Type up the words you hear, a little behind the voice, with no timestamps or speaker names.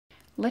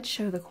Let's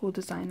show the cool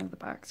design of the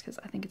box because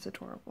I think it's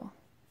adorable.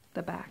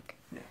 The back.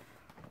 Yeah.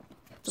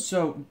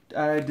 So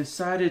I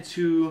decided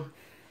to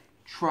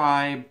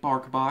try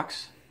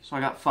BarkBox. So I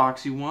got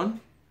Foxy one.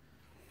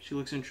 She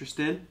looks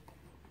interested.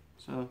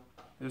 So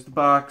there's the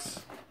box.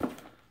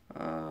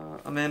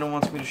 Amanda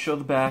wants me to show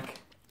the back.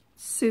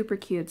 Super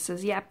cute. It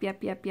says yep.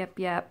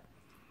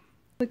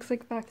 Looks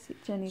like Foxy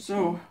Jenny's.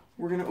 So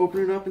we're gonna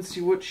open it up and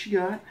see what she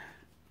got.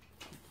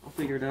 I'll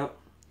figure it out.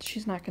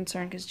 She's not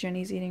concerned because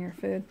Jenny's eating her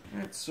food.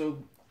 Alright, so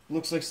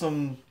looks like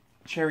some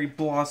cherry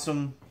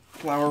blossom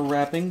flower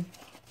wrapping.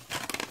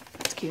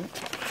 That's cute.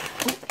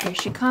 Oh, here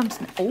she comes.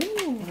 Oh,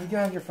 What do you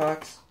got here,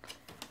 Fox?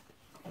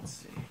 Let's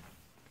see.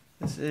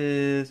 This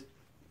is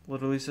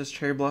literally says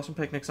cherry blossom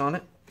picnics on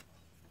it.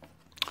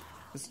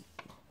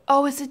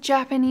 oh, is it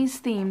Japanese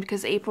themed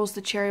because April's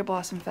the Cherry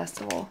Blossom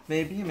Festival?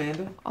 Maybe,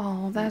 Amanda.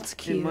 Oh, that's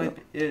cute.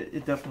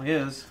 It definitely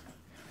is.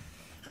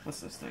 What's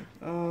this thing?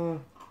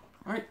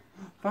 Alright,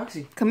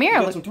 Foxy. Come here,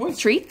 got look. some toys.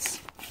 Treats.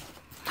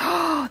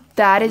 Oh,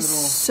 that is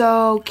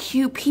so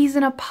cute. Peas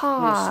in a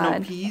pod. Little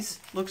snow peas,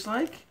 looks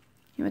like.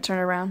 You want to turn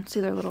it around?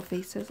 See their little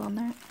faces on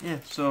there? Yeah,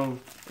 so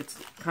it's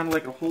kind of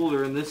like a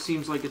holder, and this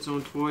seems like its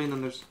own toy, and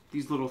then there's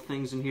these little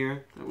things in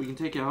here that we can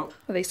take out.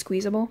 Are they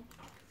squeezable?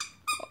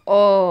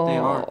 Oh. They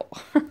are.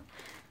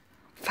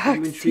 Foxy. Are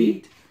you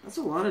intrigued? That's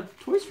a lot of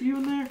toys for you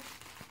in there.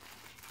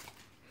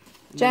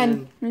 Jen, And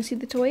want to see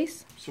the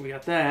toys? so we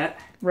got that.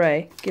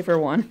 Ray, give her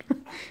one.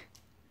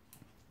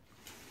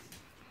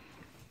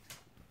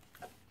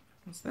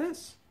 What's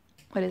this?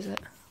 What is it?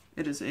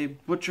 It is a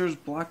butcher's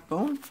black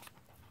bone.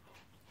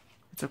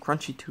 It's a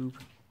crunchy tube.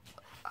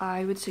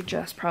 I would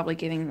suggest probably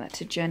giving that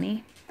to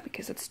Jenny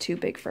because it's too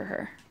big for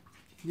her.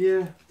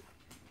 Yeah.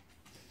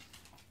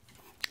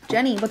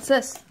 Jenny, what's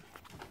this?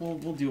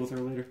 We'll deal with her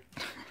later.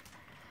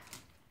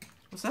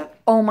 What's that?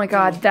 Oh my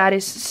god, that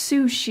is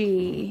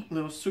sushi.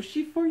 Little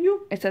sushi for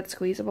you? Is that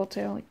squeezable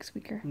too, like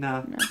squeaker?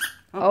 Nah. No.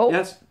 Oh, Oh,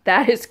 yes.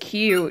 that is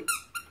cute.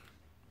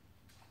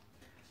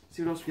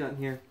 See what else we got in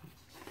here.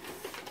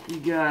 We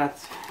got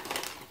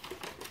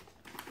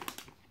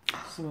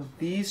some of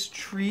these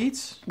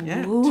treats.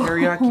 Yeah, Ooh.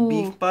 teriyaki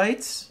beef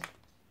bites.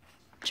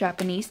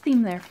 Japanese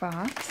theme there,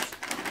 Fox.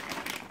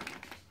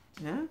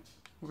 Yeah,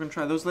 we're gonna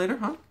try those later,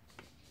 huh?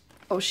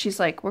 Oh, she's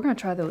like, we're gonna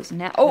try those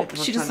now. Oh, wanna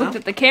she try just looked now?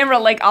 at the camera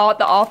like all at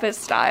the office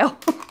style.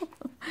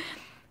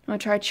 Wanna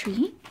try a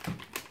treat?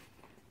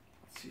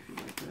 Let's see if you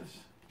like this.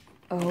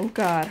 Oh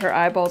god, her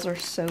eyeballs are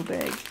so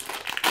big.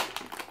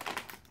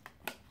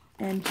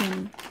 And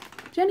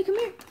Jenny, come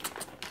here.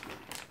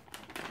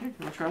 Here, you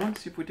wanna try one?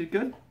 See if we did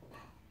good.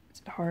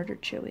 Is it hard or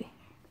chewy?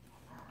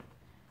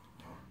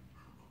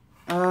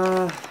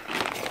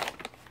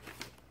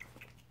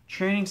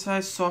 Training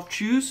size soft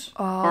chews.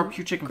 Oh,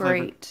 Barbecue chicken flavor.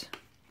 great.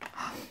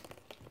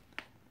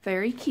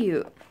 Very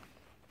cute.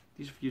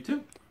 These are for you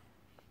too.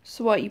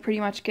 So what, you pretty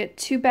much get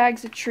 2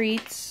 bags of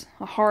treats,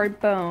 a hard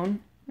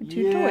bone, and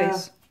 2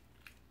 toys.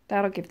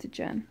 That'll give to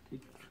Jen.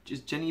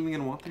 Is Jenny even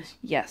gonna want these?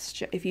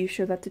 Yes, if you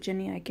show that to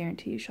Jenny, I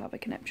guarantee you she'll have a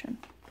connection.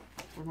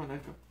 Where'd my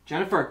knife go?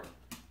 Jennifer!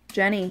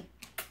 Jenny.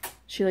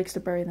 She likes to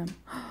bury them.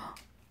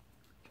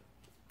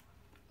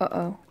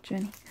 Uh-oh,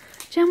 Jenny.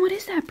 Jen, what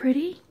is that,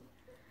 pretty?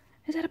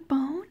 Is that a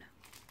bone?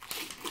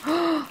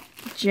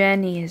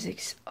 Jenny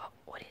is oh,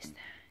 what is that?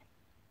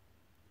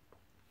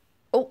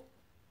 Oh.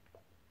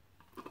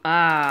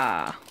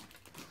 Ah.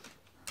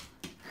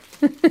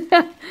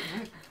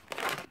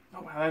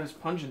 Oh wow, that is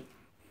pungent.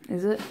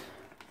 Is it?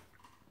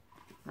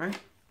 Right?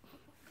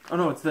 Oh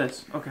no, it's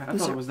this. Okay, I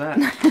thought it was that.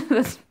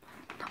 This.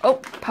 Oh,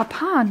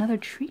 Papa, another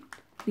treat.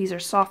 These are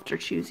softer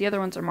chews. The other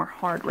ones are more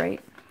hard,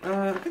 right?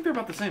 I think they're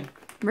about the same.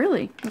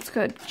 Really? That's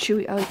good.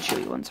 Chewy. I like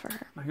chewy ones for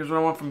her. Now here's what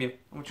I want from you.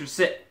 I want you to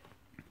sit.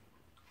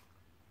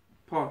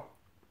 Paw.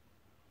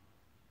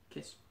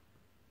 Kiss.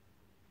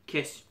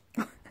 Kiss.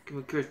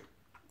 Good, good.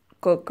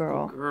 Good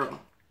girl. Girl.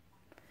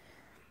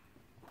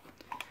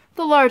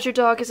 The larger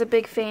dog is a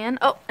big fan.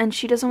 Oh, and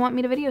she doesn't want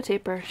me to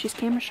videotape her. She's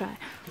camera shy.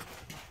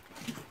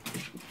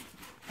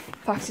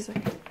 Foxy's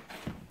like,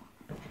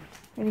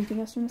 anything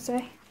else you want to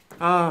say?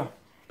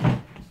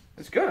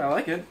 It's good. I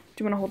like it.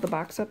 Do you want to hold the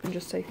box up and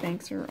just say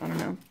thanks or, I don't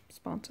know,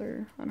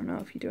 sponsor? I don't know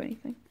if you do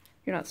anything.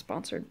 You're not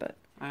sponsored, but...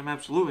 I'm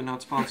absolutely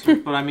not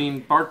sponsored. But I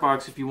mean,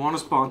 BarkBox, if you want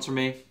to sponsor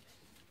me.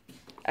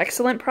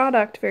 Excellent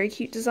product. Very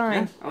cute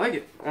design. Yeah, I like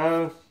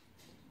it.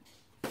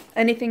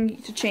 Anything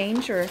to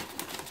change or...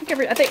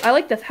 I think I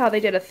like how they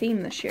did a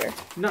theme this year.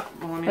 No,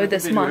 well, I mean, Oh, I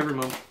this think they do it month. every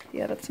month.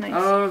 Yeah, that's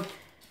nice.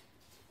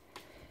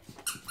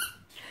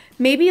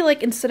 Maybe,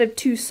 like, instead of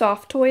 2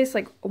 soft toys,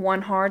 like,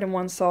 1 hard and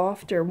 1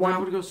 soft, or 1... No, I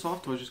would go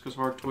soft toys just because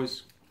hard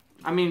toys...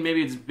 I mean,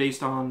 maybe it's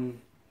based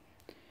on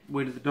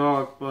weight of the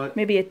dog, but...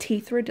 Maybe a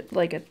teeth,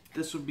 like a...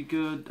 This would be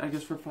good, I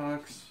guess, for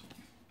Fox.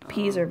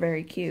 Peas are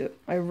very cute.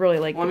 I really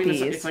like the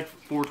peas. It's like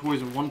 4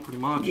 toys in one, pretty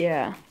much.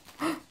 Yeah.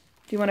 Do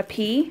you want a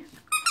pea?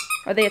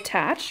 Are they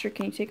attached, or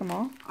can you take them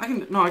off? I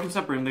can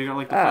separate them. They got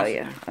like the Oh, plastic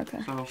yeah, thing.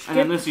 okay. So, and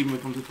then this even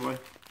becomes a toy.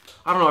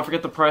 I don't know, I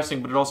forget the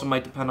pricing, but it also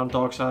might depend on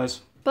dog size.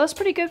 But that's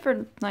pretty good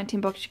for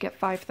 19 bucks. You get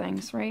 5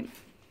 things, right?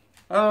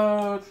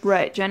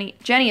 Right,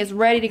 Jenny is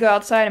ready to go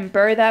outside and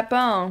bury that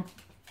bone.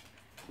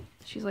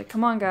 She's like,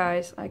 come on,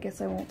 guys. I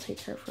guess I won't take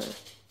her for...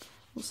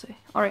 We'll see.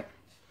 All right.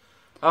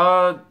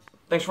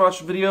 Thanks for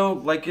watching the video.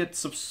 Like it,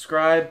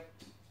 subscribe.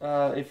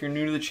 If you're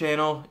new to the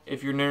channel,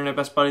 if you're an internet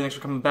best buddy, thanks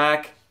for coming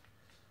back.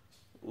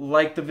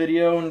 Like the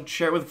video and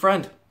share it with a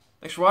friend.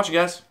 Thanks for watching,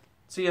 guys.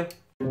 See ya.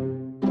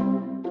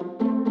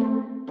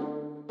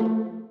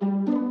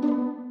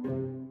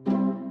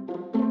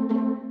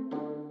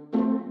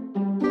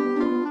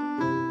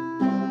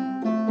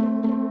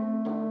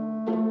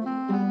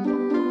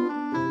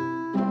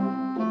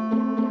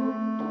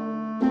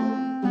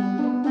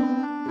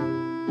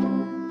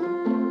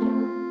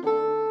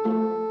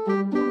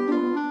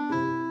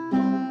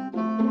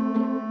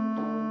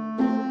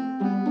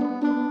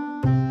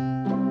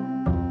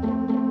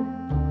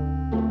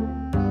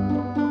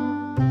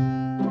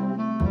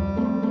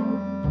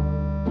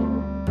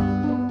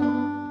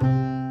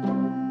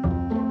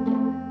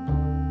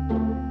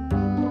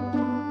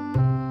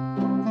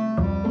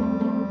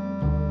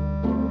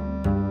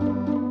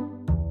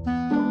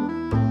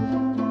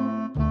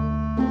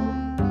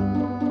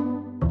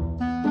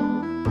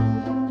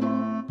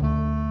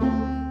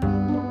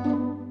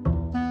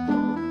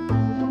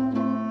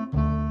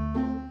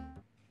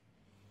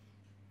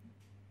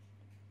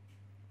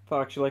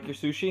 Fox, you like your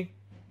sushi?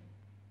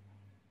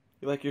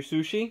 You like your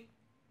sushi?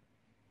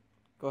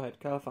 Go ahead,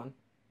 have fun.